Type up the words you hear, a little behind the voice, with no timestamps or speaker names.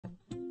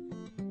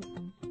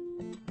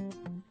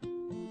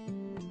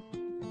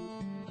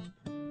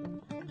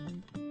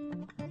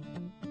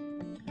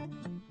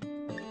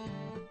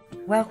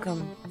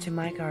Welcome to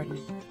my garden.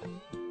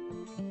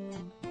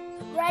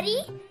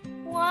 Ready?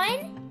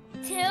 1,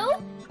 2,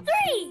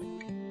 3.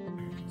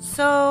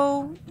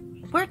 So,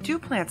 where do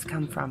plants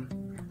come from?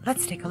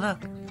 Let's take a look.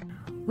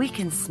 We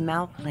can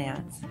smell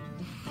plants.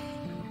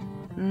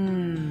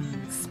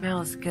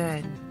 Smells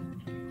good.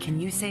 Can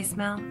you say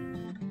smell?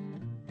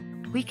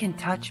 We can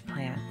touch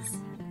plants.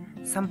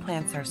 Some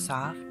plants are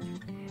soft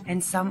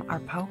and some are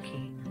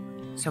pokey.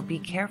 So be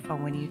careful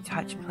when you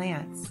touch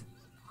plants.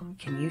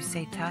 Can you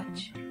say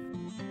touch?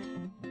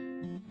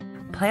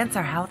 Plants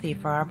are healthy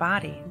for our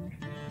body.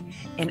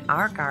 In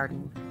our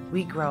garden,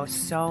 we grow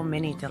so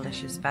many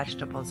delicious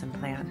vegetables and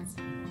plants.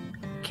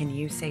 Can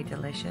you say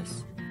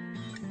delicious?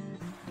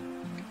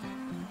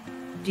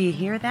 Do you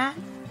hear that?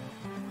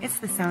 It's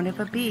the sound of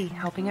a bee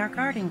helping our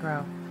garden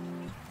grow.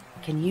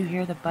 Can you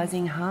hear the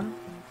buzzing hum?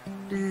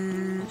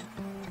 Buzz.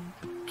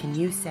 Can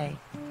you say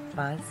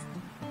buzz?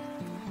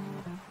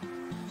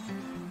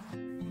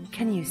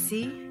 Can you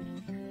see?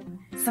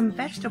 Some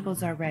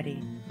vegetables are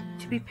ready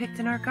to be picked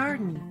in our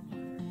garden.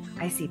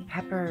 I see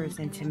peppers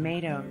and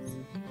tomatoes.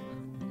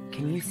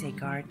 Can you say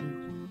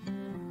garden?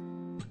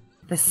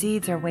 The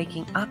seeds are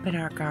waking up in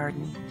our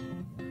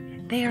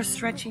garden. They are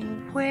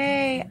stretching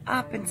way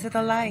up into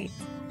the light.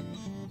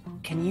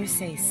 Can you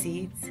say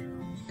seeds?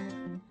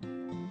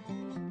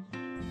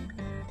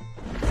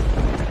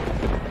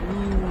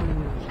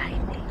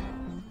 Lightning.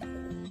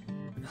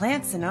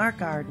 Plants in our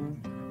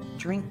garden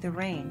drink the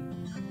rain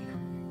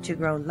to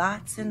grow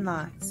lots and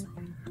lots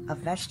of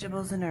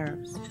vegetables and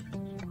herbs.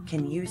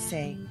 Can you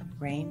say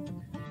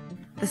rain?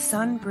 The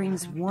sun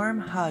brings warm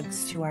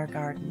hugs to our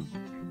garden.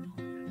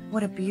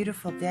 What a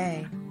beautiful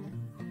day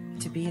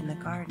to be in the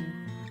garden.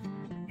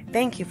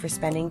 Thank you for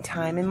spending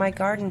time in my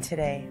garden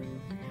today.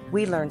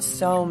 We learned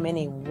so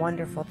many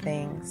wonderful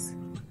things.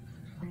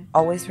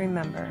 Always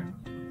remember,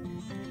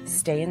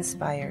 stay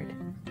inspired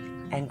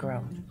and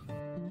grow.